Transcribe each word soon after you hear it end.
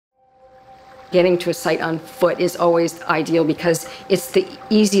Getting to a site on foot is always ideal because it's the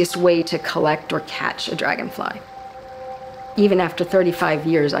easiest way to collect or catch a dragonfly. Even after 35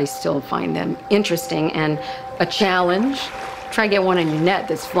 years, I still find them interesting and a challenge. Try to get one in your net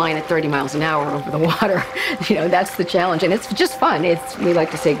that's flying at 30 miles an hour over the water. You know, that's the challenge, and it's just fun. It's, we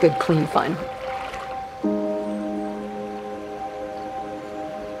like to say, good, clean fun.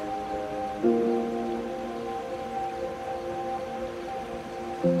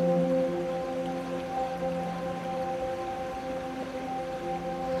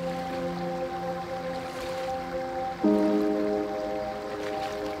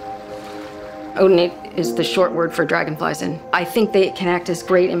 Odonate is the short word for dragonflies, and I think they can act as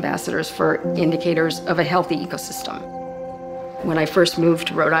great ambassadors for indicators of a healthy ecosystem. When I first moved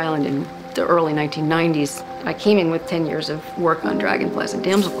to Rhode Island in the early 1990s, I came in with 10 years of work on dragonflies and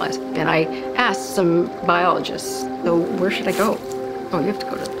damselflies, and I asked some biologists, so where should I go? Oh, you have to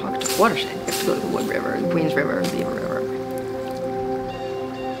go to the Pawcatuck Watershed. You have to go to the Wood River, the Queens River, the Beaver River.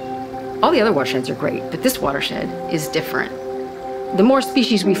 All the other watersheds are great, but this watershed is different. The more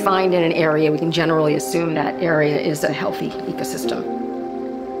species we find in an area, we can generally assume that area is a healthy ecosystem.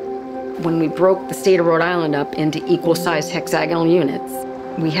 When we broke the state of Rhode Island up into equal-sized hexagonal units,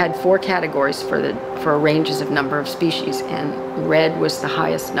 we had 4 categories for ranges of number of species, and red was the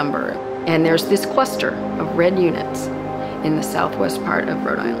highest number. And there's this cluster of red units in the southwest part of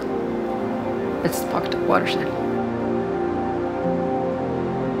Rhode Island. It's the Pawcatuck Watershed.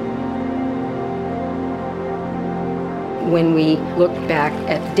 When we looked back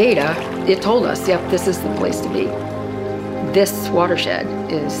at the data, it told us, yep, this is the place to be. This watershed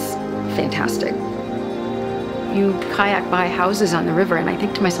is fantastic. You kayak by houses on the river, and I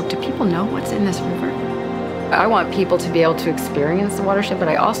think to myself, do people know what's in this river? I want people to be able to experience the watershed, but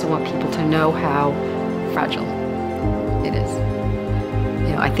I also want people to know how fragile it is.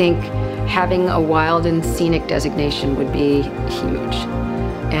 You know, I think having a wild and scenic designation would be huge.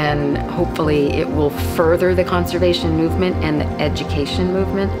 And hopefully it will further the conservation movement and the education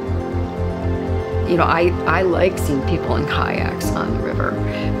movement. You know, I like seeing people in kayaks on the river,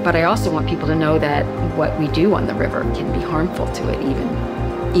 but I also want people to know that what we do on the river can be harmful to it,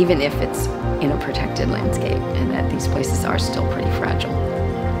 even if it's in a protected landscape, and that these places are still pretty fragile.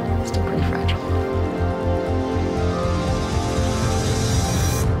 Still pretty fragile.